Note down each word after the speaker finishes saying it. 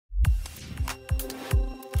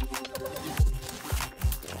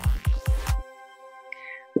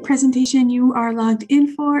Presentation you are logged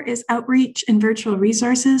in for is Outreach and Virtual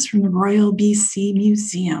Resources from the Royal BC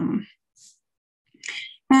Museum.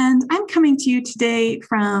 And I'm coming to you today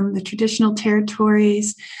from the traditional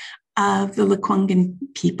territories of the Lekwungen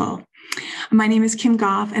people. My name is Kim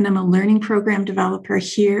Gough, and I'm a learning program developer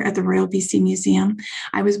here at the Royal BC Museum.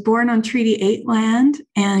 I was born on Treaty 8 land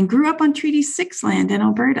and grew up on Treaty 6 land in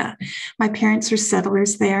Alberta. My parents were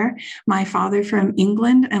settlers there, my father from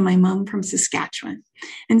England and my mom from Saskatchewan.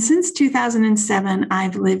 And since 2007,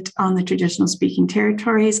 I've lived on the traditional speaking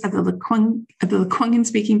territories of the Lekwungen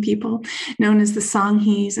speaking people, known as the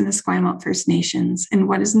Songhees and the Esquimalt First Nations, in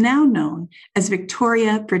what is now known as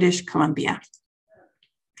Victoria, British Columbia.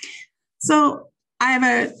 So I have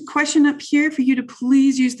a question up here for you to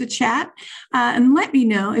please use the chat and let me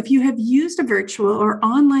know if you have used a virtual or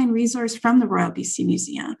online resource from the Royal BC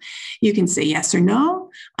Museum. You can say yes or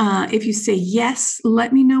no. If you say yes,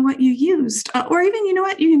 let me know what you used. Or even, you know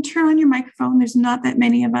what, you can turn on your microphone. There's not that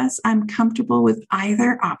many of us. I'm comfortable with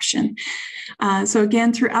either option. So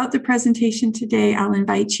again, throughout the presentation today, I'll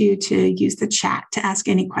invite you to use the chat to ask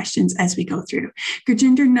any questions as we go through.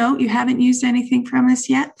 Gurjinder, no, you haven't used anything from us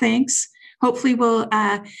yet. Thanks. Hopefully we'll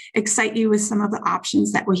excite you with some of the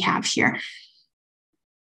options that we have here.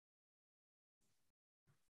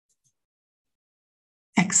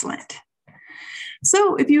 Excellent.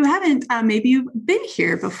 So if you haven't, maybe you've been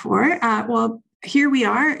here before, well, here we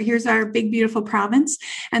are. Here's our big, beautiful province.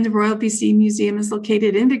 And the Royal BC Museum is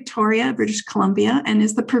located in Victoria, British Columbia, and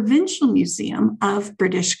is the provincial museum of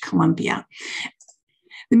British Columbia.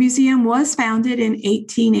 The museum was founded in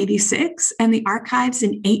 1886 and the archives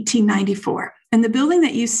in 1894. And the building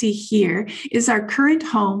that you see here is our current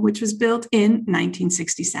home, which was built in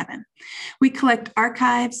 1967. We collect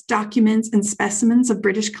archives, documents, and specimens of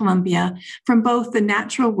British Columbia from both the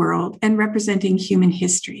natural world and representing human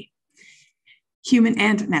history. Human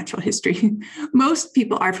and natural history. Most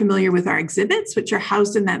people are familiar with our exhibits, which are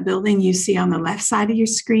housed in that building you see on the left side of your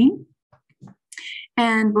screen.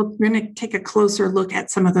 And we're going to take a closer look at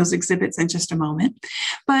some of those exhibits in just a moment.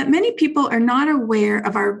 But many people are not aware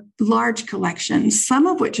of our large collection, some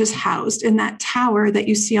of which is housed in that tower that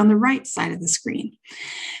you see on the right side of the screen.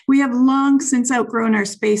 We have long since outgrown our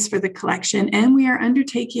space for the collection, and we are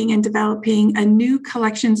undertaking and developing a new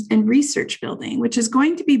collections and research building, which is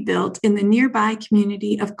going to be built in the nearby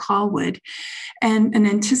community of Colwood and an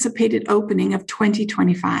anticipated opening of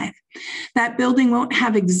 2025. That building won't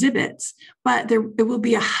have exhibits, but it will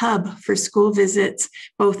be a hub for school visits,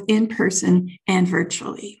 both in person and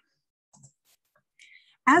virtually.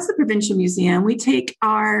 As the Provincial Museum, we take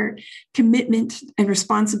our commitment and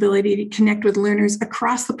responsibility to connect with learners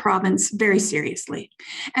across the province very seriously.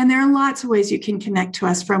 And there are lots of ways you can connect to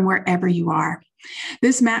us from wherever you are.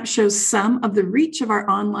 This map shows some of the reach of our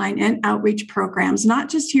online and outreach programs, not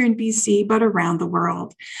just here in BC, but around the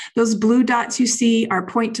world. Those blue dots you see are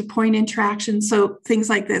point-to-point interactions, so things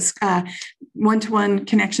like this, one-to-one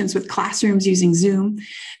connections with classrooms using Zoom.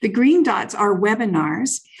 The green dots are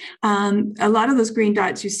webinars. A lot of those green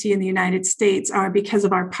dots you see in the United States are because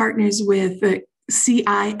of our partners with the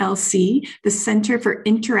CILC, the Center for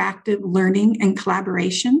Interactive Learning and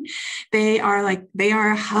Collaboration. They are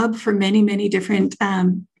a hub for many, many different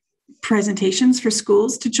presentations for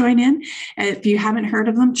schools to join in. If you haven't heard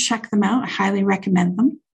of them, check them out. I highly recommend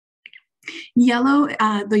them.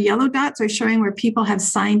 The yellow dots are showing where people have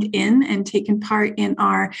signed in and taken part in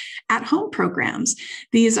our at-home programs.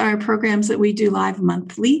 These are programs that we do live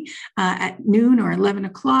monthly at noon or 11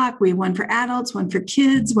 o'clock. We have one for adults, one for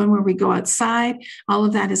kids, one where we go outside. All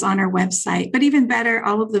of that is on our website. But even better,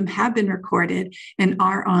 all of them have been recorded and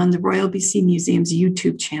are on the Royal BC Museum's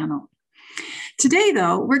YouTube channel. Today,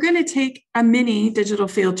 though, we're going to take a mini digital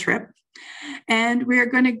field trip. And we're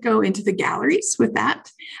going to go into the galleries with that.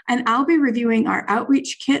 And I'll be reviewing our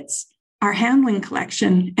outreach kits, our handling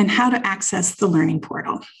collection, and how to access the learning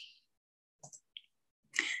portal.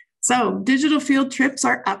 So digital field trips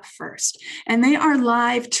are up first, and they are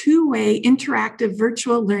live two-way interactive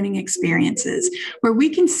virtual learning experiences where we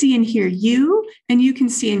can see and hear you, and you can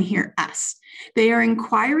see and hear us. They are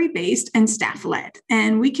inquiry-based and staff-led,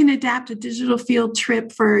 and we can adapt a digital field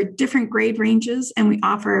trip for different grade ranges, and we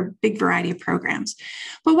offer a big variety of programs.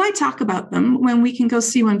 But why talk about them when we can go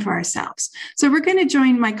see one for ourselves? So we're going to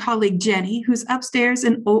join my colleague Jenny, who's upstairs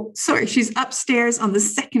she's upstairs on the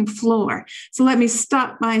second floor. So let me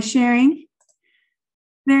stop my sharing.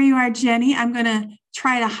 There you are, Jenny. I'm going to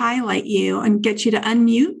try to highlight you and get you to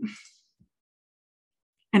unmute,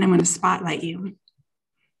 and I'm going to spotlight you.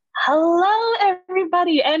 Hello,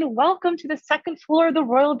 everybody, and welcome to the second floor of the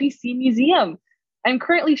Royal BC Museum. I'm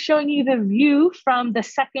currently showing you the view from the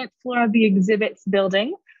second floor of the exhibits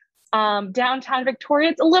building. downtown Victoria.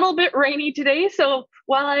 It's a little bit rainy today, so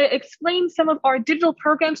while I explain some of our digital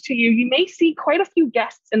programs to you, you may see quite a few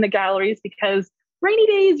guests in the galleries because rainy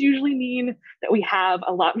days usually mean that we have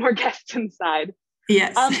a lot more guests inside.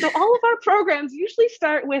 Yes. So all of our programs usually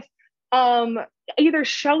start with either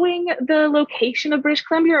showing the location of British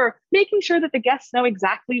Columbia or making sure that the guests know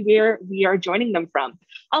exactly where we are joining them from.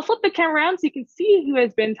 I'll flip the camera around so you can see who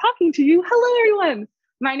has been talking to you. Hello, everyone.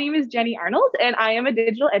 My name is Jenny Arnold, and I am a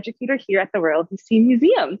digital educator here at the Royal BC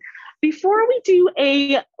Museum. Before we do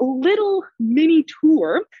a little mini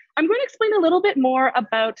tour, I'm going to explain a little bit more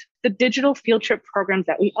about the digital field trip programs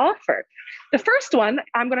that we offer. The first one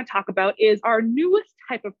I'm going to talk about is our newest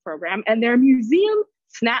type of program, and they're museum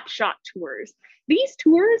snapshot tours. These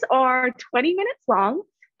tours are 20 minutes long,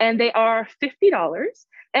 and they are $50.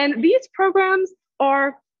 And these programs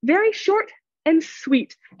are very short and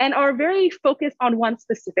sweet and are very focused on one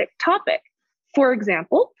specific topic. For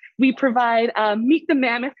example, we provide a Meet the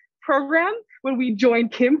Mammoth program when we join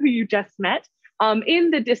Kim, who you just met,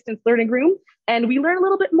 in the distance learning room. And we learn a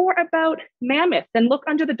little bit more about mammoths and look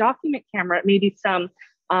under the document camera at maybe some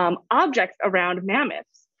objects around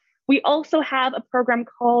mammoths. We also have a program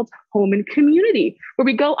called Home and Community, where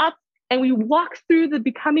we go up and we walk through the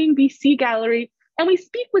Becoming BC gallery and we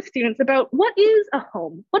speak with students about what is a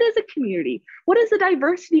home, what is a community, what is the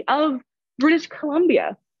diversity of British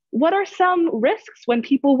Columbia, what are some risks when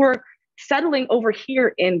people were settling over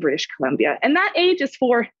here in British Columbia. And that age is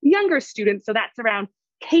for younger students, so that's around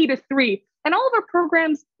K-3. And all of our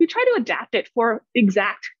programs, we try to adapt it for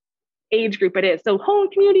exact age group it is. So home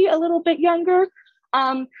community, a little bit younger.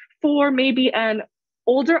 For maybe an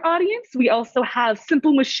older audience, we also have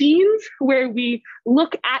Simple Machines, where we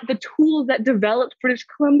look at the tools that developed British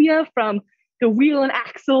Columbia, from the wheel and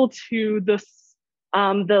axle to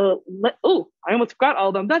I almost forgot all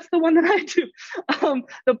of them. That's the one that I do.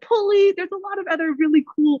 The pulley. There's a lot of other really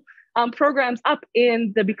cool programs up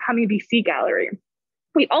in the Becoming BC gallery.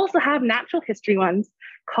 We also have natural history ones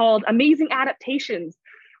called Amazing Adaptations,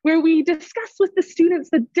 where we discuss with the students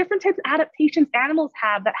the different types of adaptations animals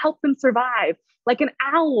have that help them survive. Like an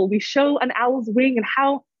owl, we show an owl's wing and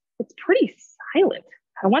how it's pretty silent.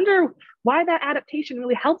 I wonder why that adaptation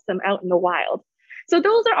really helps them out in the wild. So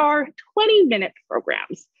those are our 20-minute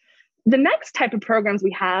programs. The next type of programs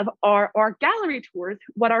we have are our gallery tours,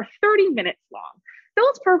 what are 30 minutes long.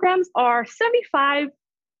 Those programs are $75,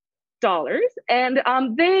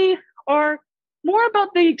 and they are more about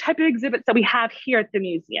the type of exhibits that we have here at the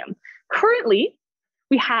museum. Currently,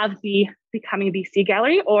 we have the Becoming BC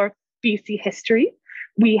Gallery, or BC History.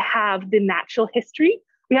 We have the Natural History.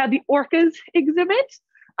 We have the Orcas exhibit,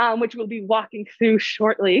 which we'll be walking through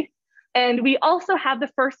shortly. And we also have the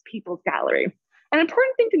First Peoples Gallery. An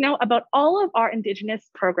important thing to note about all of our Indigenous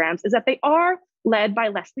programs is that they are led by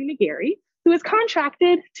Leslie McGarry, who is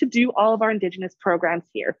contracted to do all of our Indigenous programs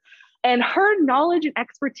here. And her knowledge and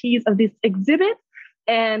expertise of this exhibit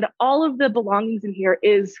and all of the belongings in here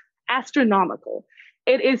is astronomical.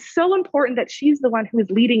 It is so important that she's the one who is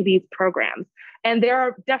leading these programs. And they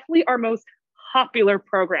are definitely our most popular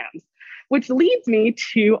programs, which leads me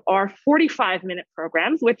to our 45-minute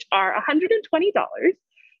programs, which are $120.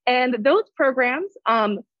 And those programs,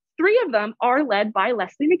 3 of them are led by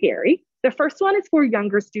Leslie McGarry. The first one is for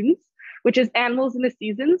younger students, which is Animals in the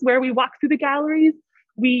Seasons, where we walk through the galleries.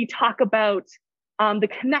 We talk about the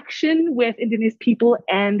connection with Indigenous people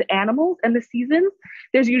and animals and the seasons.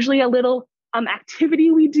 There's usually a little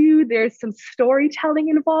activity we do. There's some storytelling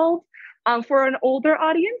involved. For an older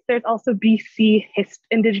audience, there's also BC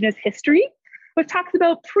Indigenous history, which talks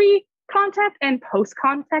about pre-contact and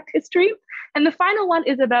post-contact history. And the final one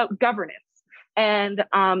is about governance. And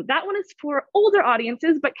that one is for older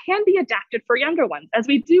audiences, but can be adapted for younger ones, as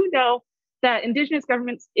we do know that Indigenous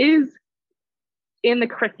governance is in the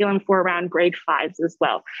curriculum for around grade 5s as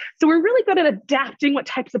well. So we're really good at adapting what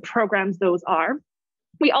types of programs those are.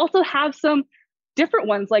 We also have some different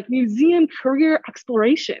ones like museum career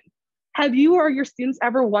exploration. Have you or your students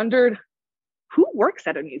ever wondered who works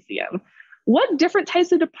at a museum? What different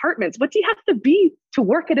types of departments? What do you have to be to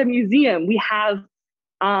work at a museum? We have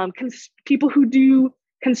people who do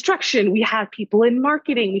construction. We have people in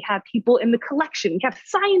marketing. We have people in the collection. We have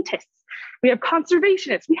scientists. We have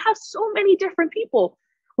conservationists. We have so many different people.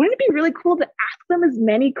 Wouldn't it be really cool to ask them as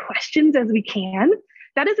many questions as we can?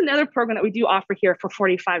 That is another program that we do offer here for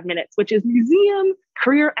 45 minutes, which is museum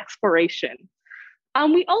career exploration.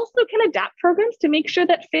 We also can adapt programs to make sure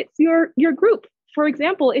that fits your group. For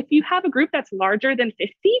example, if you have a group that's larger than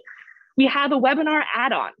 50, we have a webinar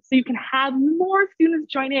add-on, so you can have more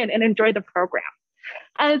students join in and enjoy the program.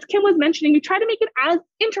 As Kim was mentioning, we try to make it as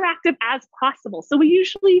interactive as possible. So we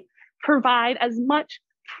usually provide as much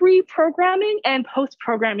pre-programming and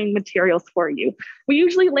post-programming materials for you. We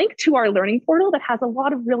usually link to our learning portal that has a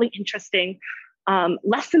lot of really interesting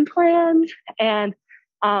lesson plans and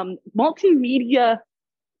multimedia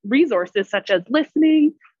resources such as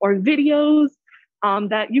listening or videos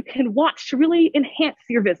that you can watch to really enhance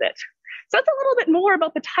your visit. So that's a little bit more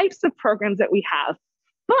about the types of programs that we have.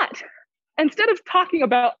 But instead of talking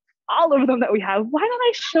about all of them that we have, why don't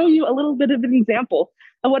I show you a little bit of an example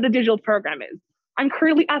of what a digital program is? I'm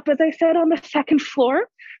currently up, as I said, on the second floor,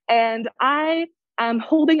 and I am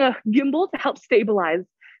holding a gimbal to help stabilize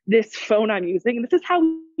this phone I'm using. And this is how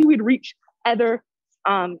we would reach other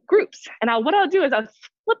groups. And what I'll do is I'll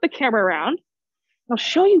flip the camera around. I'll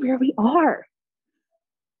show you where we are.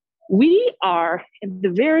 We are in the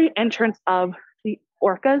very entrance of the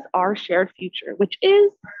Orcas Our Shared Future, which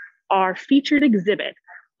is our featured exhibit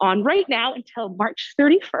on right now until March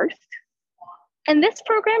 31st. And this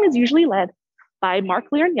program is usually led by Mark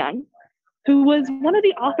Learn-Young, who was one of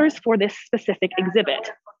the authors for this specific exhibit.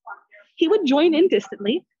 He would join in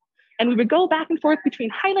distantly, and we would go back and forth between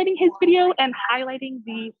highlighting his video and highlighting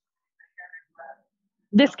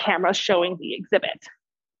this camera showing the exhibit.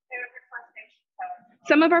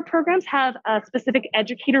 Some of our programs have a specific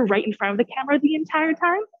educator right in front of the camera the entire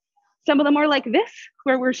time. Some of them are like this,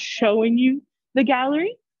 where we're showing you the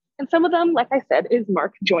gallery. And some of them, like I said, is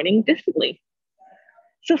Mark joining distantly.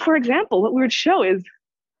 So for example, what we would show is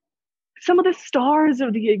some of the stars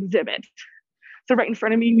of the exhibit. So right in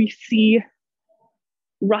front of me, we see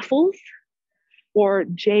Ruffles or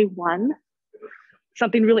J1.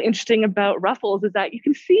 Something really interesting about Ruffles is that you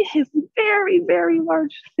can see his very, very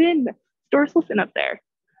large fin, dorsal fin up there.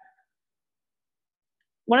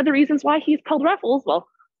 One of the reasons why he's called Ruffles, well,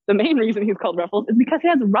 the main reason he's called Ruffles is because he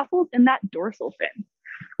has ruffles in that dorsal fin,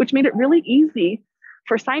 which made it really easy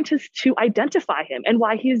for scientists to identify him and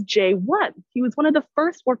why he is J1. He was one of the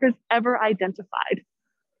first orcas ever identified.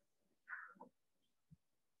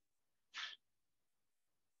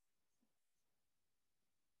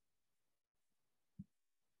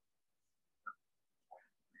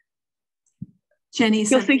 Jenny,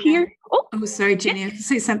 you'll see here. Oh, sorry, Jenny. I have to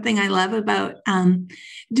say something I love about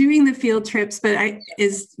doing the field trips, but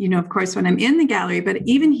of course, when I'm in the gallery, but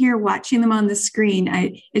even here watching them on the screen,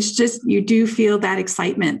 it's just, you do feel that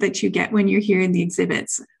excitement that you get when you're here in the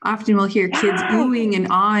exhibits. Often we'll hear kids oohing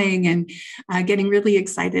and awing and getting really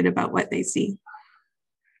excited about what they see.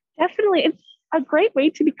 Definitely. It's a great way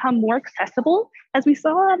to become more accessible. As we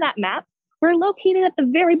saw on that map, we're located at the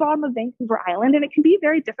very bottom of Vancouver Island, and it can be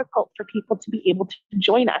very difficult for people to be able to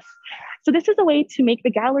join us. So this is a way to make the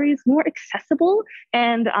galleries more accessible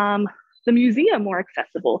and the museum more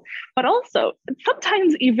accessible, but also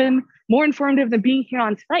sometimes even more informative than being here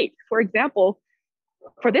on site. For example,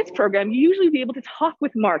 for this program, you usually be able to talk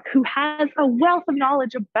with Mark, who has a wealth of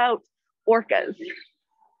knowledge about orcas.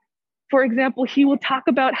 For example, he will talk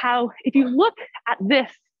about how if you look at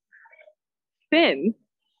this fin,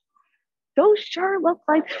 those sure look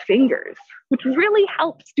like fingers, which really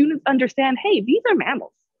helps students understand, hey, these are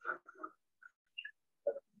mammals.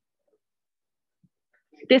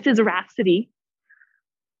 This is Rhapsody,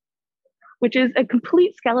 which is a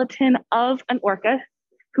complete skeleton of an orca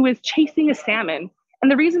who is chasing a salmon. And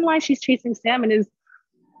the reason why she's chasing salmon is,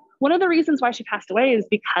 one of the reasons why she passed away is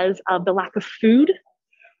because of the lack of food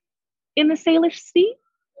in the Salish Sea.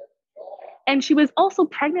 And she was also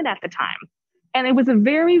pregnant at the time. And it was a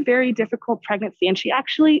very, very difficult pregnancy. And she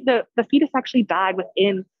actually, the fetus actually died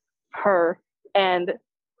within her and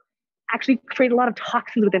actually created a lot of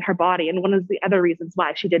toxins within her body. And one of the other reasons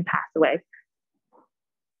why she did pass away.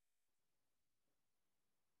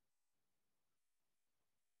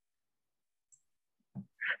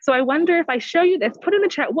 So I wonder, if I show you this, put in the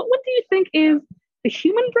chat, what one do you think is the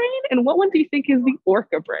human brain and what one do you think is the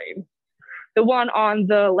orca brain? The one on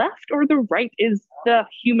the left or the right is the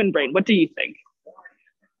human brain. What do you think?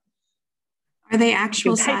 Are they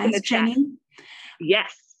actual size, Jenny?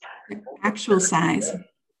 Yes. Actual size.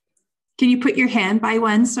 Can you put your hand by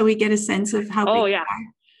one so we get a sense of how big yeah.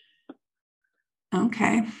 they are?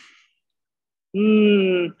 Okay.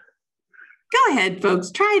 Go ahead,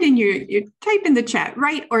 folks. Try it in your type in the chat,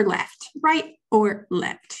 right or left. Right or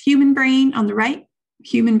left. Human brain on the right,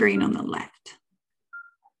 human brain on the left.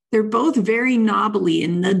 They're both very knobbly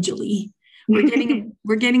and nudgely. We're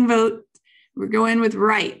getting vote. We're going with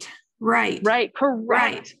right. Right. Right. Correct.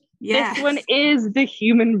 Right. Yes. This one is the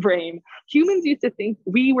human brain. Humans used to think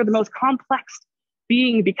we were the most complex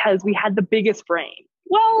being because we had the biggest brain.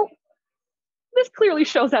 Well, this clearly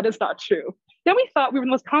shows that is not true. Then we thought we were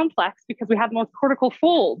the most complex because we had the most cortical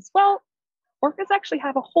folds. Well, orcas actually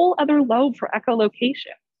have a whole other lobe for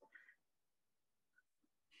echolocation.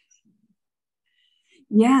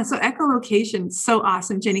 Yeah. So echolocation, so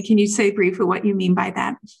awesome. Jenny, can you say briefly what you mean by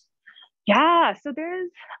that? Yeah, so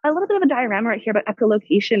there's a little bit of a diagram right here about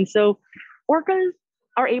echolocation. So orcas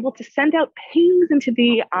are able to send out pings into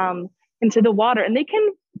the water, and they can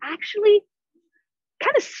actually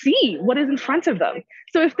kind of see what is in front of them.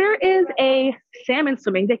 So if there is a salmon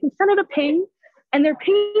swimming, they can send out a ping, and they're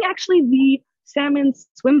pinging actually the salmon's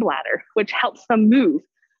swim bladder, which helps them move.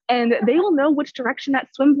 And they will know which direction that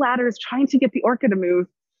swim bladder is trying to get the orca to move.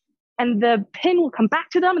 And the ping will come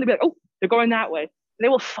back to them, and they'll be like, oh, they're going that way. They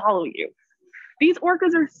will follow you. These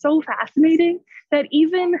orcas are so fascinating that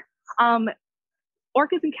even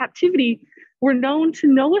orcas in captivity were known to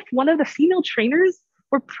know if one of the female trainers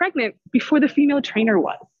were pregnant before the female trainer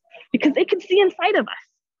was, because they could see inside of us.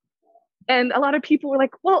 And a lot of people were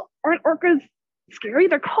like, well, aren't orcas scary?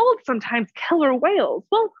 They're called sometimes killer whales.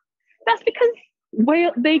 Well, that's because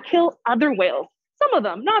they kill other whales. Some of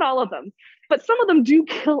them, not all of them, but some of them do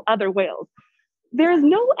kill other whales. There is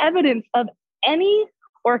no evidence of any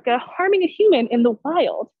orca harming a human in the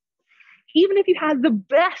wild. Even if you had the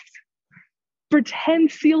best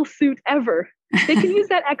pretend seal suit ever, they can use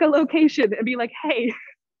that echolocation and be like, hey,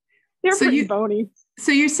 they're pretty bony.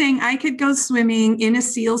 So you're saying I could go swimming in a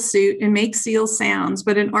seal suit and make seal sounds,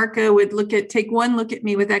 but an orca would take one look at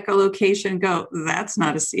me with echolocation and go, that's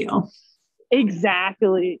not a seal.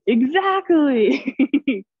 Exactly.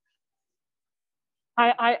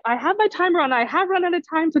 I have my timer on. I have run out of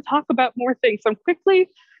time to talk about more things. So I'm quickly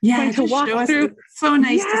going to walk through. It's so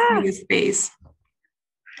nice to see this space.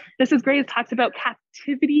 This is great. It talks about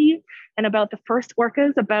captivity and about the first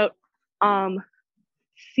orcas, about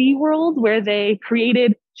SeaWorld, where they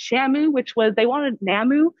created Shamu, they wanted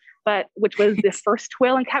Namu, which was the first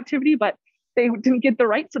whale in captivity, but they didn't get the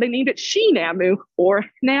right, so they named it She-Namu or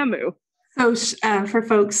Namu. So for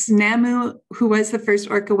folks, Namu, who was the first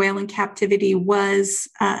orca whale in captivity, was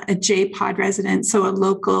a J-pod resident, so a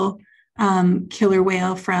local killer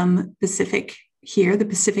whale from the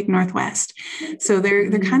Pacific Northwest. So they're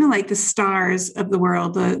kind of like the stars of the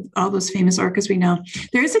world, all those famous orcas we know.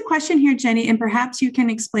 There is a question here, Jenny, and perhaps you can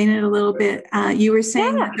explain it a little bit. You were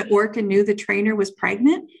saying that the orca knew the trainer was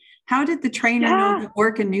pregnant. How did the trainer know the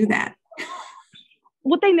orca knew that?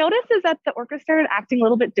 What they noticed is that the orca started acting a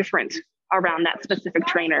little bit different around that specific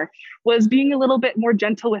trainer, was being a little bit more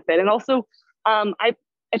gentle with it. And also,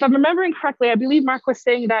 if I'm remembering correctly, I believe Mark was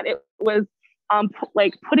saying that it was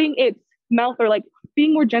like putting its mouth or like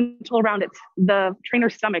being more gentle around the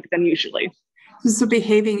trainer's stomach than usually. So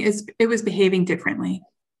it was behaving differently.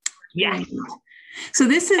 Yes. So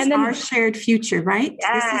this is our shared future, right?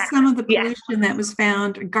 Yeah, this is some of the pollution that was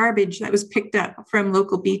found, garbage that was picked up from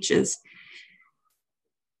local beaches.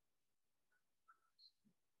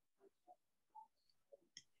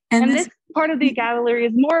 And this part of the gallery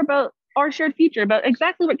is more about our shared future, about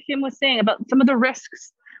exactly what Kim was saying, about some of the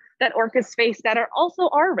risks that orcas face that are also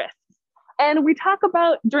our risks. And we talk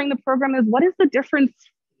about during the program is what is the difference?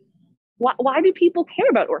 Why do people care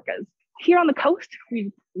about orcas? Here on the coast,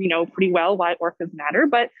 we know pretty well why orcas matter.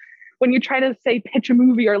 But when you try to say pitch a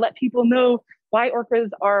movie or let people know why orcas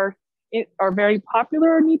are very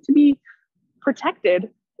popular or need to be protected,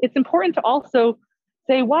 it's important to also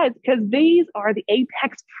say why. It's because these are the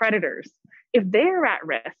apex predators. If they're at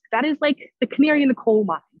risk, that is like the canary in the coal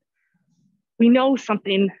mine. We know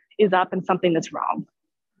something is up and something is wrong.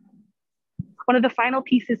 One of the final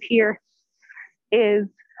pieces here is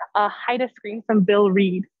a hide a screen from Bill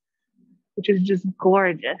Reed, which is just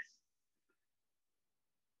gorgeous.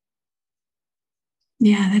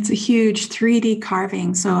 Yeah, that's a huge 3D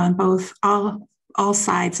carving. So on all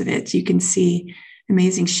sides of it, you can see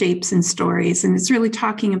amazing shapes and stories. And it's really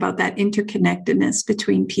talking about that interconnectedness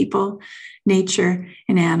between people, nature,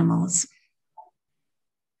 and animals.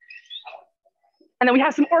 And then we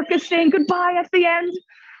have some orcas saying goodbye at the end.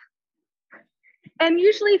 And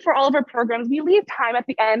usually for all of our programs, we leave time at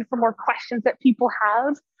the end for more questions that people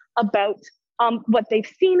have about what they've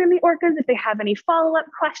seen in the orcas, if they have any follow-up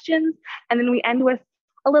questions. And then we end with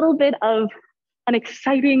a little bit of an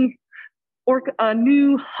exciting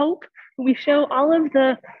new hope. We show all of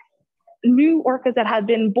the new orcas that have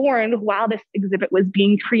been born while this exhibit was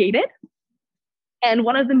being created. And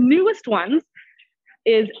one of the newest ones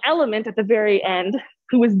is Element at the very end,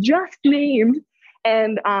 who was just named.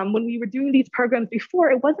 And when we were doing these programs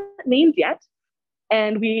before, it wasn't named yet.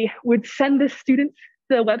 And we would send the students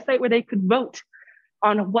to the website where they could vote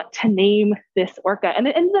on what to name this orca. And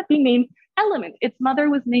it ended up being named Element. Its mother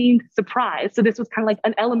was named Surprise. So this was kind of like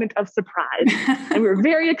an element of surprise. And we were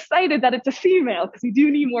very excited that it's a female, because we do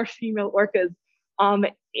need more female orcas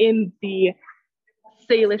in the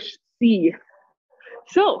Salish Sea.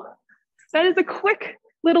 So that is a quick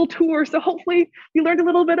little tour. So hopefully you learned a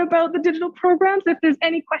little bit about the digital programs. If there's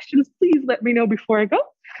any questions, please let me know before I go.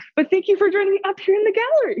 But thank you for joining me up here in the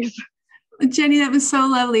galleries. Jenny, that was so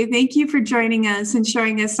lovely. Thank you for joining us and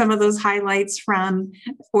showing us some of those highlights from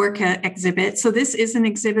Orca exhibit. So this is an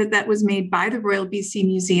exhibit that was made by the Royal BC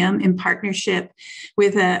Museum in partnership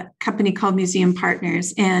with a company called Museum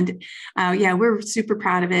Partners. And yeah, we're super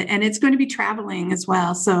proud of it. And it's going to be traveling as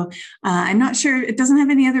well. So I'm not sure, it doesn't have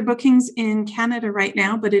any other bookings in Canada right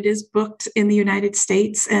now, but it is booked in the United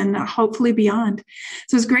States and hopefully beyond.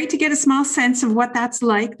 So it's great to get a small sense of what that's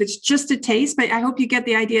like. That's just a taste, but I hope you get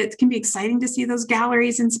the idea. It can be exciting to see those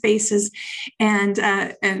galleries and spaces, and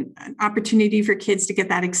an opportunity for kids to get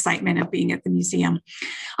that excitement of being at the museum.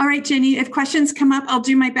 All right, Jenny, if questions come up, I'll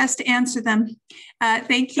do my best to answer them.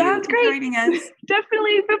 Thank you Sounds for great. joining us.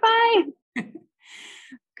 Definitely. Bye-bye.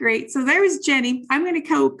 Great. So there was Jenny. I'm going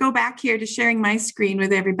to go back here to sharing my screen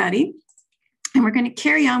with everybody. And we're going to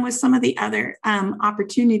carry on with some of the other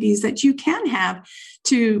opportunities that you can have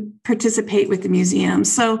to participate with the museum.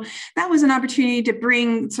 So that was an opportunity to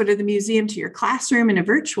bring sort of the museum to your classroom in a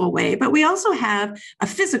virtual way, but we also have a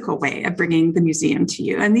physical way of bringing the museum to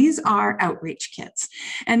you. And these are outreach kits.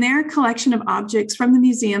 And they're a collection of objects from the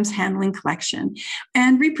museum's handling collection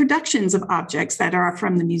and reproductions of objects that are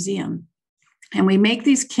from the museum. And we make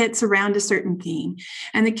these kits around a certain theme.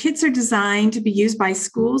 And the kits are designed to be used by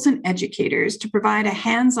schools and educators to provide a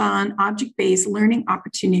hands-on, object-based learning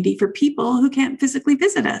opportunity for people who can't physically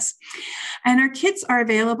visit us. And our kits are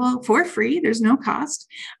available for free. There's no cost.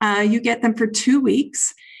 You get them for 2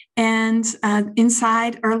 weeks. And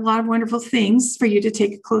inside are a lot of wonderful things for you to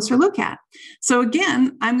take a closer look at. So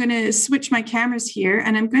again, I'm going to switch my cameras here,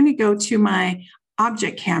 and I'm going to go to my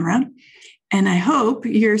object camera. And I hope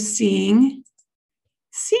you're seeing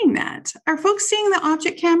that. Are folks seeing the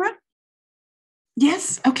object camera?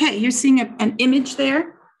 Yes. Okay. You're seeing an image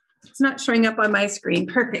there. It's not showing up on my screen.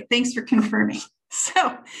 Perfect. Thanks for confirming.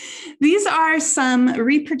 So these are some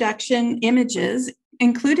reproduction images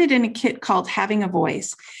included in a kit called Having a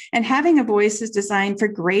Voice. And Having a Voice is designed for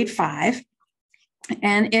grade 5.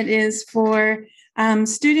 And it is for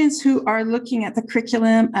students who are looking at the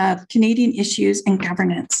curriculum of Canadian issues and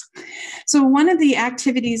governance. So one of the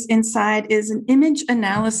activities inside is an image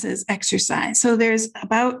analysis exercise. So there's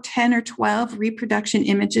about 10 or 12 reproduction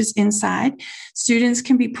images inside. Students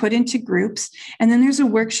can be put into groups, and then there's a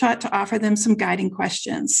workshop to offer them some guiding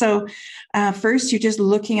questions. So first, you're just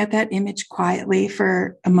looking at that image quietly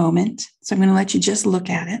for a moment. So I'm going to let you just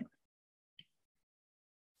look at it.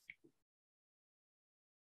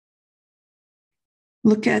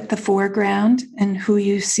 Look at the foreground and who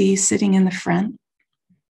you see sitting in the front.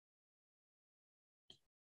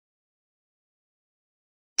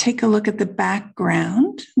 Take a look at the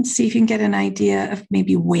background and see if you can get an idea of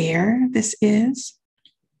maybe where this is.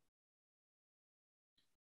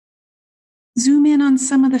 Zoom in on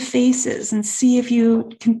some of the faces and see if you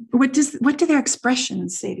can, what do their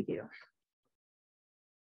expressions say to you?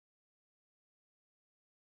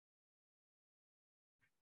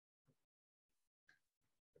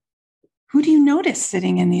 Who do you notice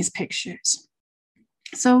sitting in these pictures?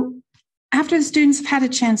 So after the students have had a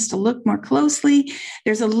chance to look more closely,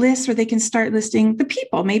 there's a list where they can start listing the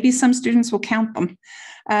people. Maybe some students will count them.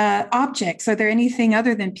 Objects, are there anything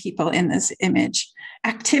other than people in this image?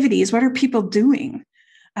 Activities, what are people doing?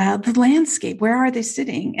 The landscape, where are they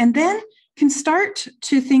sitting? And then can start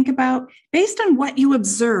to think about, based on what you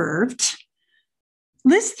observed,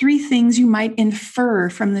 list 3 things you might infer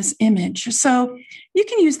from this image. So you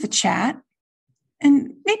can use the chat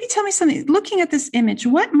and maybe tell me something. Looking at this image,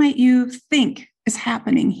 what might you think is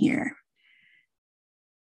happening here?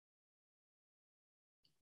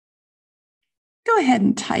 Go ahead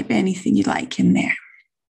and type anything you like in there.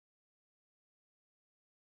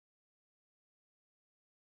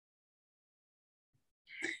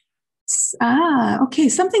 Okay,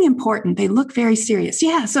 something important. They look very serious.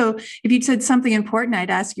 Yeah, so if you'd said something important, I'd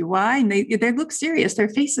ask you why, and they look serious. Their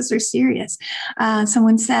faces are serious.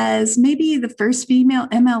 Someone says maybe the first female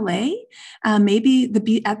MLA, maybe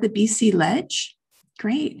at the BC Ledge.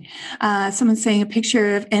 Great. Someone's saying a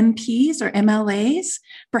picture of MPs or MLAs,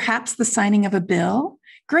 perhaps the signing of a bill.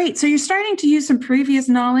 Great. So you're starting to use some previous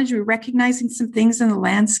knowledge. We're recognizing some things in the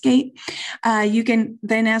landscape. You can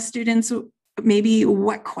then ask students, maybe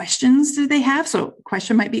what questions do they have? So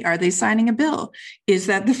question might be, are they signing a bill? Is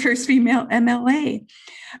that the first female MLA?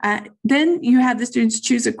 Then you have the students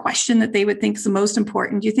choose a question that they would think is the most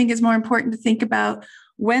important. Do you think it's more important to think about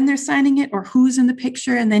when they're signing it or who's in the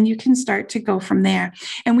picture, and then you can start to go from there.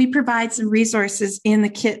 And we provide some resources in the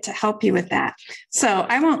kit to help you with that. So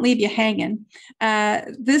I won't leave you hanging.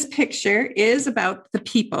 This picture is about the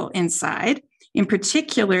people inside, in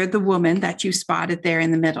particular, the woman that you spotted there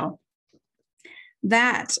in the middle.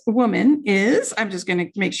 That woman is, I'm just going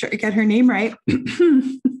to make sure I get her name right.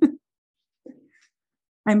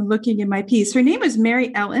 I'm looking in my piece. Her name is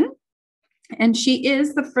Mary Ellen, and she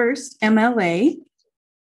is the first MLA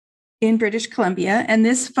in British Columbia. And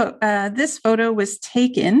this photo was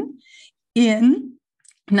taken in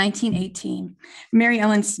 1918. Mary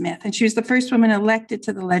Ellen Smith, and she was the first woman elected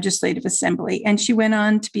to the Legislative Assembly. And she went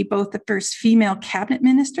on to be both the first female cabinet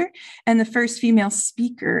minister and the first female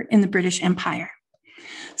speaker in the British Empire.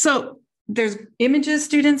 So there's images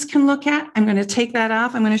students can look at. I'm going to take that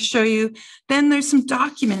off. I'm going to show you. Then there's some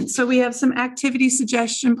documents. So we have some activity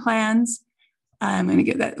suggestion plans. I'm going to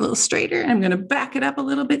get that a little straighter. I'm going to back it up a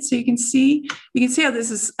little bit so you can see. You can see how this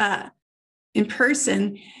is in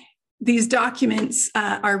person. These documents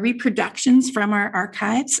are reproductions from our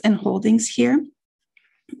archives and holdings here.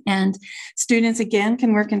 And students, again,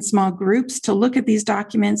 can work in small groups to look at these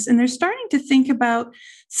documents. And they're starting to think about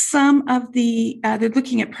some of the, they're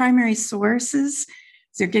looking at primary sources.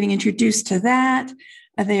 They're getting introduced to that.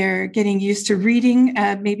 They're getting used to reading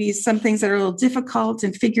maybe some things that are a little difficult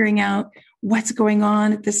and figuring out what's going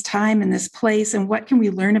on at this time in this place and what can we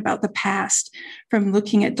learn about the past from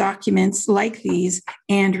looking at documents like these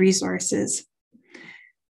and resources.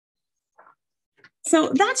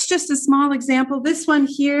 So that's just a small example. This one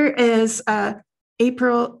here is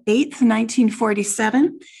April 8th,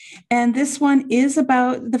 1947. And this one is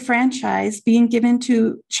about the franchise being given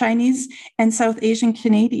to Chinese and South Asian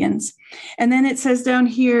Canadians. And then it says down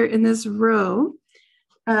here in this row,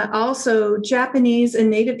 also Japanese and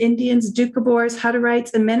Native Indians, Doukhobors,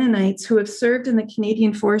 Hutterites, and Mennonites who have served in the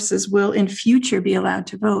Canadian forces will in future be allowed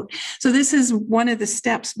to vote. So this is one of the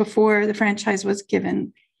steps before the franchise was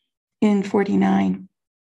given in 49.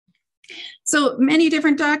 So many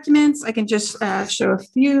different documents. I can just show a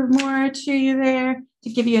few more to you there to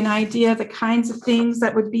give you an idea of the kinds of things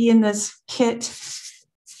that would be in this kit.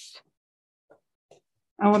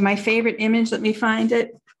 Oh, my favorite image, let me find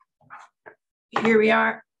it. Here we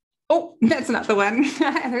are. Oh, that's not the one.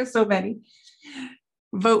 There's so many.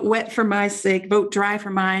 Vote wet for my sake, vote dry for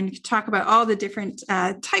mine. Talk about all the different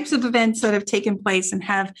types of events that have taken place and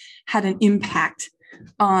have had an impact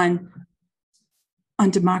on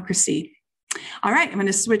democracy. All right, I'm going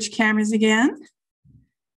to switch cameras again.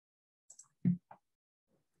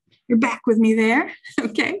 You're back with me there,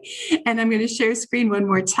 okay? And I'm going to share screen one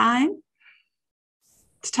more time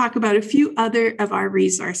to talk about a few other of our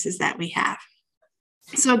resources that we have.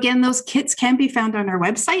 So again, those kits can be found on our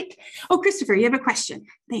website. Oh, Christopher, you have a question.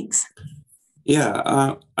 Thanks.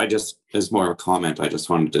 Yeah, as more of a comment, I just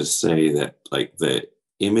wanted to say that like the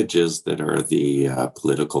images that are the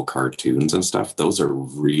political cartoons and stuff, those are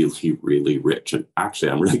really, really rich. And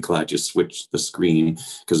actually, I'm really glad you switched the screen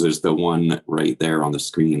because there's the one right there on the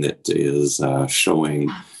screen that is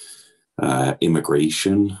showing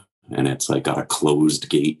immigration. And it's like got a closed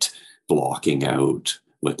gate blocking out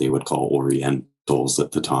what they would call Orientals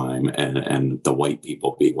at the time and the white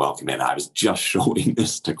people being welcome in. I was just showing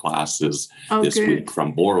this to classes this week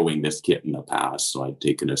from borrowing this kit in the past. So I'd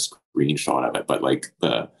taken a screenshot of it. But like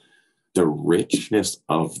the richness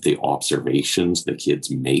of the observations the kids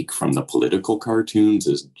make from the political cartoons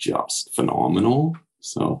is just phenomenal.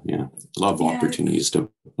 So yeah, love opportunities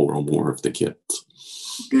to borrow more of the kits.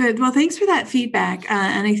 Good. Well, thanks for that feedback.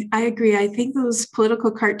 And I agree. I think those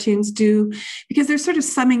political cartoons do, because they're sort of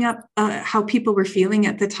summing up how people were feeling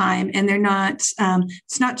at the time. And they're not,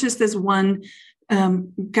 it's not just this one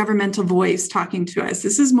governmental voice talking to us.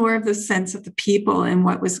 This is more of the sense of the people and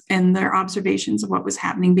what was, and their observations of what was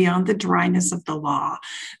happening beyond the dryness of the law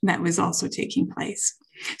that was also taking place.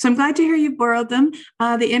 So I'm glad to hear you borrowed them.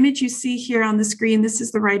 The image you see here on the screen, this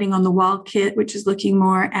is the Writing on the Wall kit, which is looking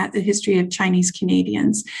more at the history of Chinese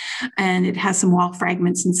Canadians. And it has some wall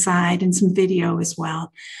fragments inside and some video as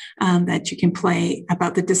well that you can play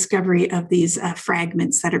about the discovery of these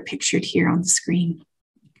fragments that are pictured here on the screen.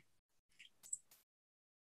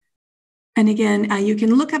 And again, you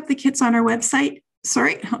can look up the kits on our website.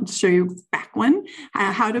 sorry, I'll show you back one.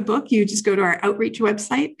 How to book, you just go to our outreach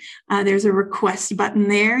website. There's a request button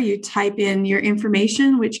there. You type in your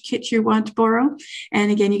information, which kit you want to borrow.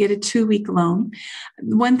 And again, you get a 2-week loan.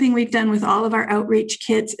 One thing we've done with all of our outreach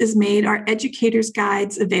kits is made our educators'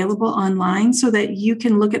 guides available online so that you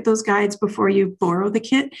can look at those guides before you borrow the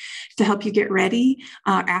kit to help you get ready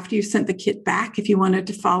after you've sent the kit back if you wanted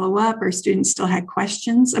to follow up or students still had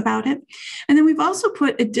questions about it. And then we've also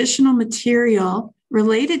put additional material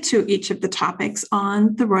related to each of the topics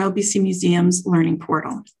on the Royal BC Museum's Learning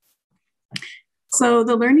Portal. So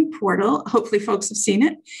the Learning Portal, hopefully folks have seen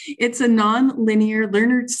it. It's a non-linear,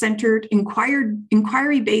 learner-centered,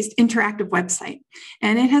 inquiry-based interactive website.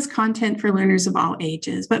 And it has content for learners of all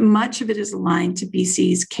ages, but much of it is aligned to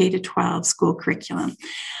BC's K-12 school curriculum.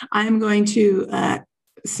 I'm going to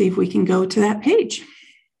see if we can go to that page.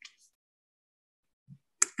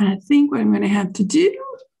 I think what I'm going to have to do,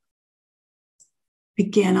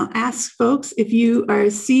 again, I'll ask folks if you are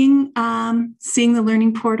seeing the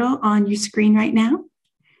Learning Portal on your screen right now.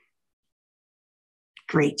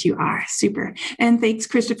 Great, you are. Super. And thanks,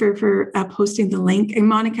 Christopher, for posting the link. And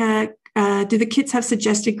Monica, do the kits have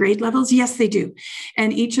suggested grade levels? Yes, they do.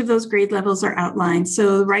 And each of those grade levels are outlined.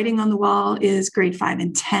 So writing on the wall is grade 5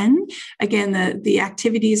 and 10. Again, the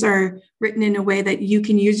activities are written in a way that you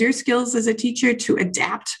can use your skills as a teacher to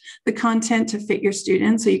adapt the content to fit your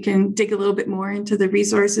students. So you can dig a little bit more into the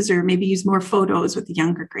resources or maybe use more photos with the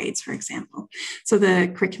younger grades, for example. So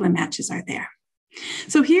the curriculum matches are there.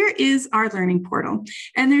 So here is our Learning Portal,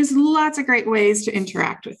 and there's lots of great ways to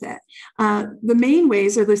interact with it. The main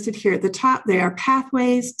ways are listed here at the top. They are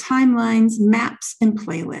pathways, timelines, maps, and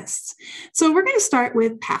playlists. So we're going to start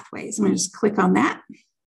with pathways. I'm going to just click on that.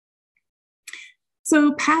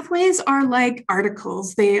 So pathways are like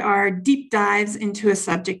articles. They are deep dives into a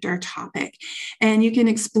subject or topic, and you can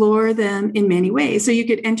explore them in many ways. So you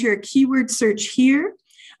could enter a keyword search here.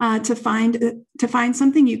 To find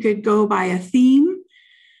something. You could go by a theme.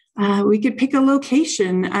 We could pick a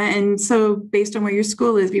location. And so based on where your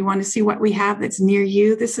school is, if you want to see what we have that's near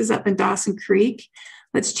you, this is up in Dawson Creek.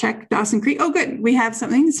 Let's check Dawson Creek. Oh, good. We have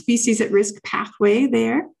something, Species at Risk pathway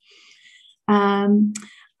there. I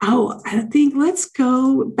think let's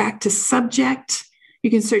go back to subject. You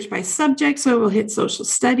can search by subject. So we'll hit social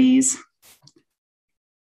studies.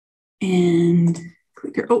 And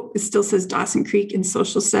it still says Dawson Creek in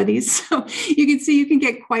social studies. So you can see you can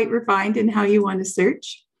get quite refined in how you want to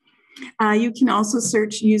search. You can also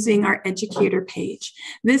search using our educator page.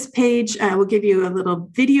 This page will give you a little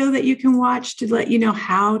video that you can watch to let you know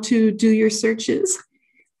how to do your searches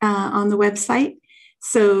on the website.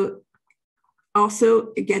 So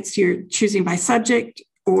also it gets your choosing by subject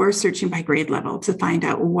or searching by grade level to find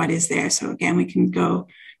out what is there. So again, we can go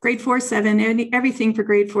grade 4, 7, everything for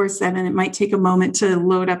grade 4, 7. It might take a moment to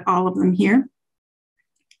load up all of them here.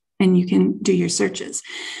 And you can do your searches.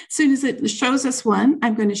 As soon as it shows us one,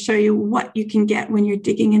 I'm going to show you what you can get when you're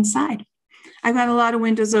digging inside. I've got a lot of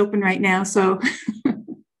windows open right now, so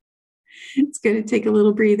it's going to take a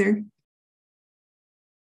little breather.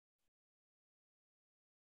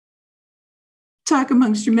 Talk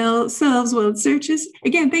amongst yourselves while it searches.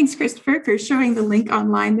 Again, thanks, Christopher, for showing the link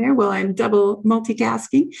online there while I'm double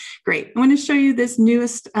multitasking. Great. I want to show you this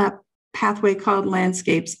newest pathway called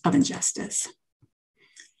Landscapes of Injustice.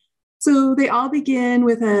 So they all begin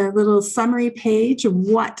with a little summary page of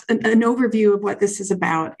an overview of what this is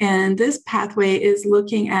about. And this pathway is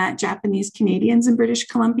looking at Japanese Canadians in British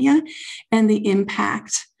Columbia and the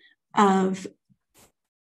impact of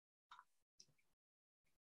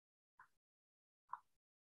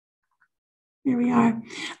here we are.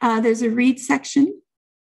 There's a read section.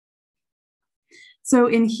 So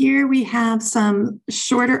in here we have some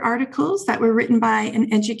shorter articles that were written by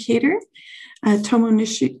an educator, Tomo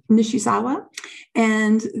Nishizawa,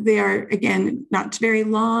 and they are, again, not very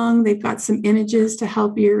long. They've got some images to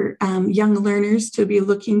help your young learners to be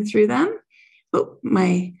looking through them. Oh,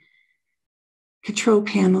 my control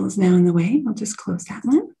panel is now in the way. I'll just close that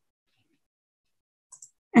one.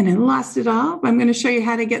 And I lost it all. I'm going to show you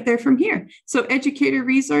how to get there from here. So educator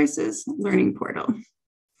resources, Learning Portal.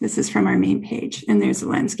 This is from our main page. And there's the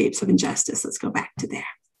Landscapes of Injustice. Let's go back to there.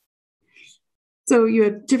 So you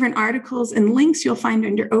have different articles and links you'll find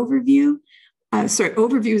under overview.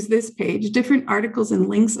 Overview is this page. Different articles and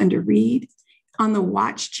links under read. On the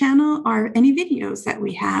watch channel are any videos that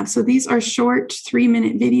we have. So these are short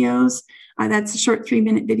 3-minute videos. That's a short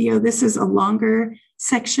 3-minute video. This is a longer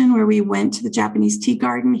section where we went to the Japanese tea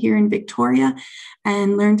garden here in Victoria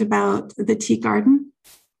and learned about the tea garden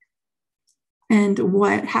and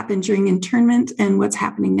what happened during internment and what's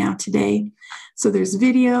happening now today. So there's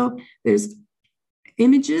video, there's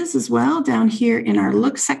images as well down here in our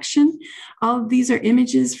look section. All of these are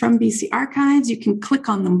images from BC Archives. You can click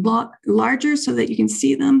on them larger so that you can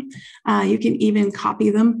see them. You can even copy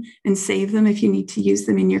them and save them if you need to use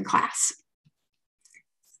them in your class.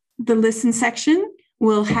 The listen section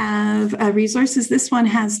will have resources. This one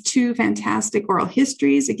has 2 fantastic oral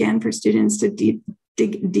histories, again, for students to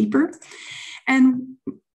dig deeper. And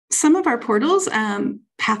some of our portals,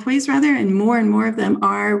 pathways rather, and more of them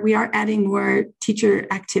we are adding more teacher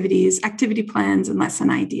activities, activity plans, and lesson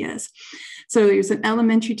ideas. So there's an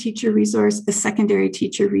elementary teacher resource, a secondary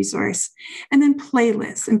teacher resource, and then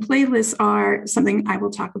playlists. And playlists are something I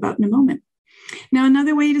will talk about in a moment. Now,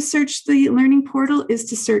 another way to search the learning portal is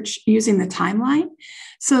to search using the timeline.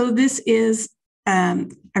 So this is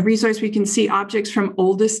a resource where you can see objects from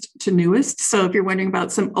oldest to newest. So if you're wondering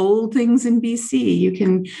about some old things in BC, you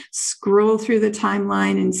can scroll through the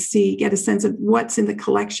timeline and get a sense of what's in the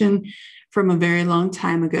collection from a very long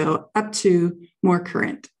time ago up to more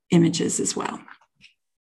current images as well.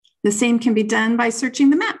 The same can be done by searching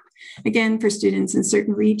the map, again, for students in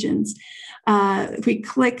certain regions. If we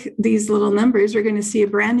click these little numbers, we're going to see a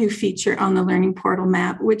brand new feature on the Learning Portal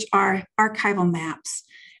map, which are archival maps.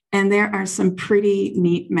 And there are some pretty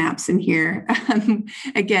neat maps in here.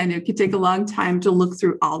 Again, it could take a long time to look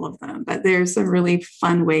through all of them, but there's some really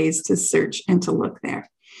fun ways to search and to look there.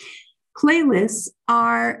 Playlists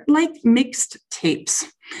are like mixed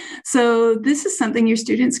tapes. So this is something your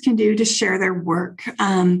students can do to share their work.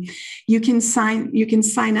 You can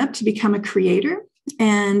sign up to become a creator.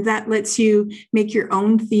 And that lets you make your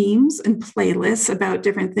own themes and playlists about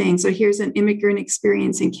different things. So here's an immigrant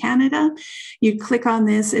experience in Canada. You click on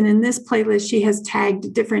this, and in this playlist, she has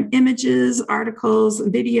tagged different images, articles,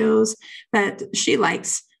 videos that she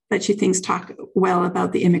likes, that she thinks talk well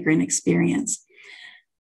about the immigrant experience.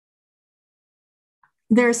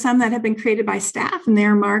 There are some that have been created by staff, and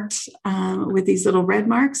they're marked with these little red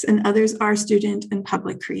marks, and others are student and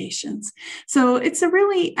public creations. So it's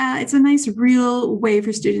a nice real way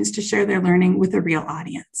for students to share their learning with a real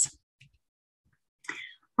audience.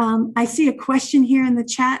 I see a question here in the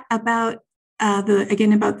chat about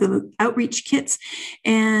the outreach kits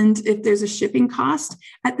and if there's a shipping cost.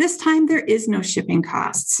 At this time, there is no shipping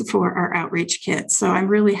costs for our outreach kits. So I'm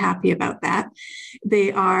really happy about that.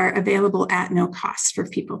 They are available at no cost for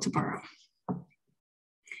people to borrow.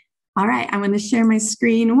 All right, I'm going to share my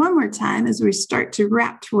screen one more time as we start to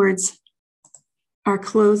wrap towards our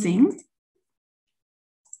closing.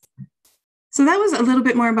 So that was a little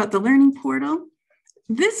bit more about the Learning Portal.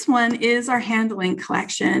 This one is our handling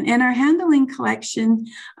collection, and our handling collection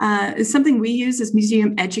is something we use as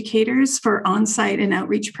museum educators for on-site and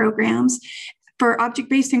outreach programs for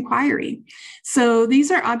object-based inquiry. So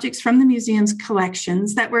these are objects from the museum's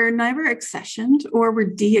collections that were never accessioned or were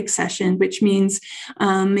de-accessioned, which means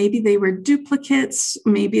maybe they were duplicates,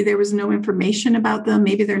 maybe there was no information about them,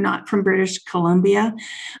 maybe they're not from British Columbia.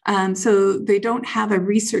 So they don't have a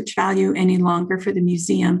research value any longer for the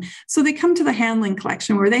museum. So they come to the handling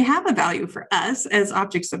collection where they have a value for us as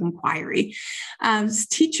objects of inquiry.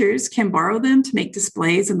 Teachers can borrow them to make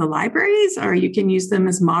displays in the libraries, or you can use them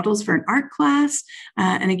as models for an art class.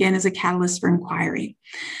 And again, as a catalyst for inquiry.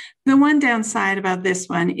 The one downside about this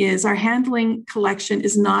one is our handling collection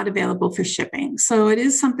is not available for shipping. So it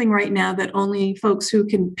is something right now that only folks who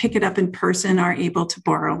can pick it up in person are able to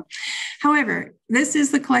borrow. However, this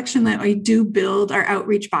is the collection that we do build our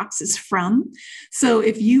outreach boxes from. So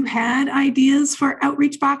if you had ideas for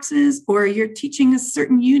outreach boxes, or you're teaching a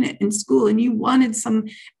certain unit in school and you wanted some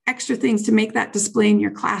extra things to make that display in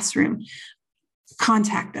your classroom,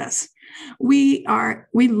 contact us. We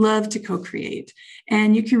love to co-create,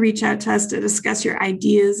 and you can reach out to us to discuss your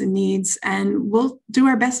ideas and needs, and we'll do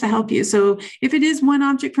our best to help you. So if it is one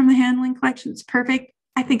object from the handling collection, it's perfect.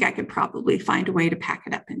 I think I could probably find a way to pack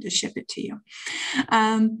it up and to ship it to you.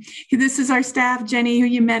 This is our staff, Jenny, who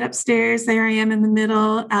you met upstairs. There I am in the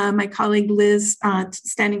middle. My colleague Liz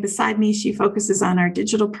standing beside me. She focuses on our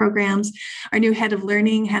digital programs. Our new head of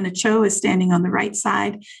learning, Hannah Cho, is standing on the right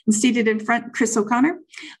side. And seated in front, Chris O'Connor.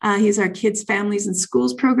 He's our kids, families, and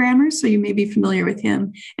schools programmer, so you may be familiar with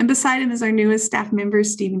him. And beside him is our newest staff member,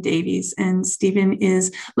 Stephen Davies. And Stephen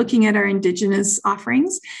is looking at our Indigenous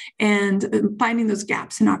offerings and finding those gaps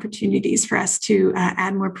and opportunities for us to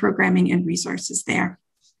add more programming and resources there.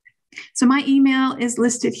 So my email is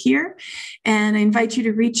listed here, and I invite you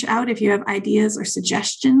to reach out if you have ideas or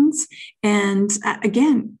suggestions. And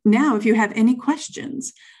again, now, if you have any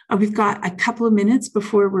questions, we've got a couple of minutes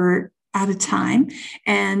before we're out of time.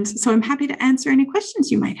 And so I'm happy to answer any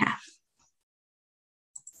questions you might have.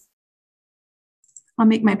 I'll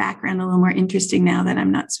make my background a little more interesting now that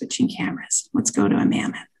I'm not switching cameras. Let's go to a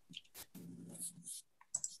mammoth.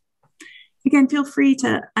 Again, feel free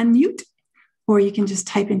to unmute, or you can just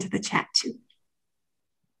type into the chat too.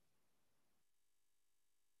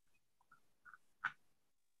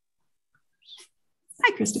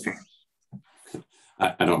 Hi, Christopher.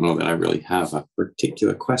 I don't know that I really have a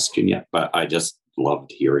particular question yet, but I just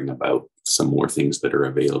loved hearing about some more things that are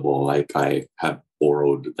available. Like I have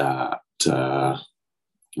borrowed that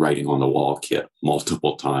writing on the wall kit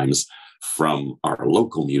multiple times from our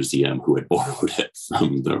local museum, who had borrowed it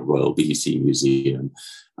from the Royal BC Museum.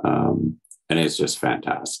 And it's just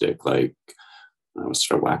fantastic. Like, I was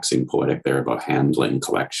sort of waxing poetic there about handling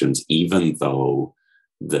collections, even though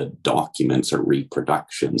the documents are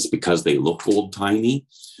reproductions, because they look old-timey.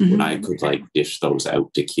 Mm-hmm. When I could like dish those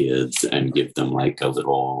out to kids and give them like a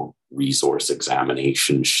little resource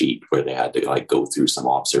examination sheet where they had to like go through some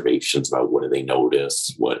observations about what do they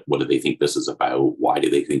notice, what do they think this is about, why do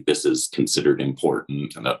they think this is considered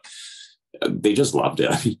important, and they just loved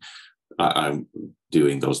it. I'm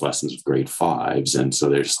doing those lessons with grade 5s, and so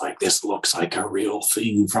they're just like, this looks like a real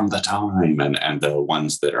thing from the time, and the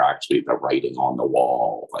ones that are actually the writing on the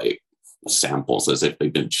wall, like samples as if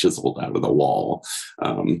they've been chiseled out of the wall.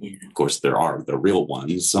 Of course, there are the real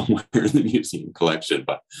ones somewhere in the museum collection,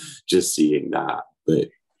 but just seeing that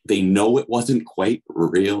they know it wasn't quite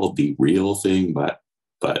the real thing, but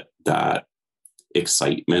that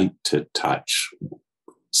excitement to touch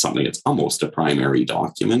something that's almost a primary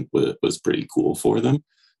document was pretty cool for them.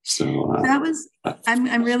 So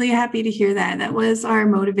I'm really happy to hear that. That was our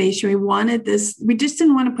motivation. We wanted this. We just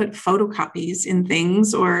didn't want to put photocopies in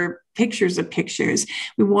things or pictures of pictures.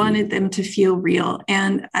 We wanted them to feel real.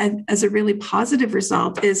 And as a really positive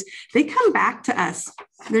result is they come back to us.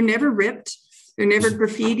 They're never ripped. They're never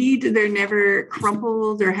graffitied. They're never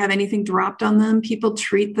crumpled or have anything dropped on them. People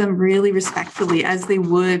treat them really respectfully as they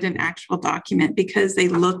would an actual document, because they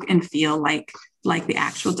look and feel like the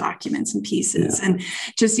actual documents and pieces. Yeah. And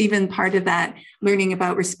just even part of that learning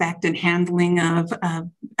about respect and handling of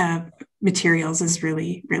materials is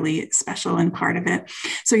really, really special and part of it.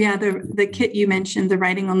 So yeah, the kit you mentioned, the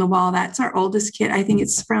writing on the wall, that's our oldest kit. I think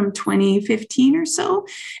it's from 2015 or so.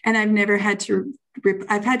 And I've had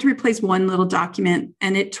to replace one little document,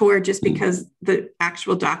 and it tore just because the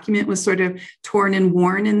actual document was sort of torn and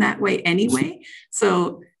worn in that way anyway.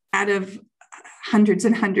 So out of hundreds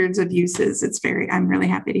and hundreds of uses, I'm really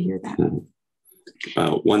happy to hear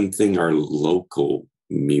that. One thing our local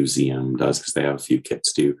museum does, because they have a few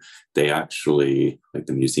kits too, they actually, like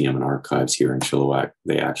the Museum and Archives here in Chilliwack,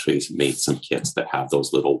 they actually made some kits that have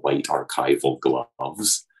those little white archival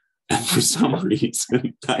gloves. And for some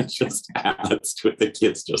reason, that just adds to it. The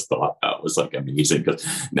kids just thought that was like amazing, because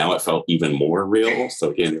now it felt even more real.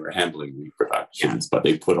 So again, they were handling reproductions, but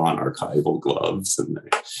they put on archival gloves, and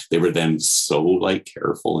they were then so like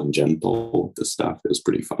careful and gentle with the stuff. It was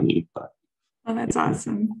pretty funny, but. Oh, that's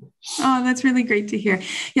awesome. Oh, that's really great to hear.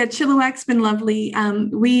 Yeah, Chilliwack's been lovely.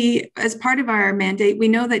 We, as part of our mandate, we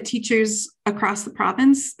know that teachers across the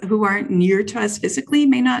province who aren't near to us physically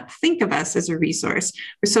may not think of us as a resource.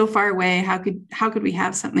 We're so far away. How could we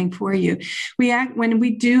have something for you? When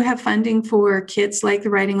we do have funding for kits like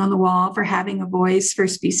the writing on the wall, for having a voice for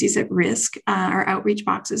species at risk, our outreach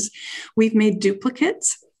boxes, we've made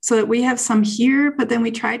duplicates, so that we have some here, but then we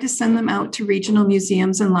try to send them out to regional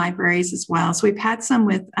museums and libraries as well. So we've had some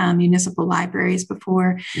with municipal libraries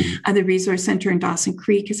before. The Resource Center in Dawson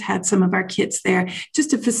Creek has had some of our kits there, just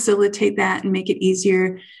to facilitate that and make it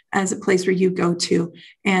easier as a place where you go to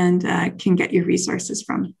and can get your resources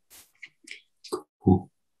from. Cool.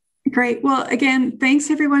 Great. Well, again, thanks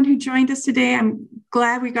everyone who joined us today. I'm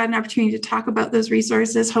glad we got an opportunity to talk about those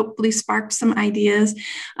resources, hopefully sparked some ideas.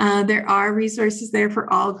 There are resources there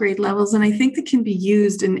for all grade levels, and I think that can be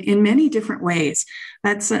used in many different ways.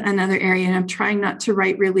 That's another area, and I'm trying not to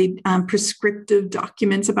write really prescriptive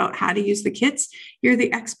documents about how to use the kits. You're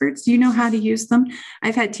the experts. You know how to use them.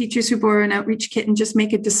 I've had teachers who borrow an outreach kit and just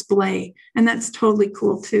make a display, and that's totally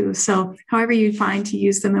cool too. So however you find to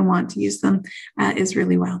use them and want to use them is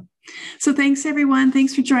really well. So thanks, everyone.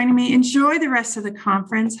 Thanks for joining me. Enjoy the rest of the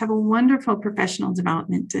conference. Have a wonderful professional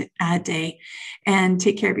development day, and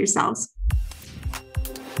take care of yourselves.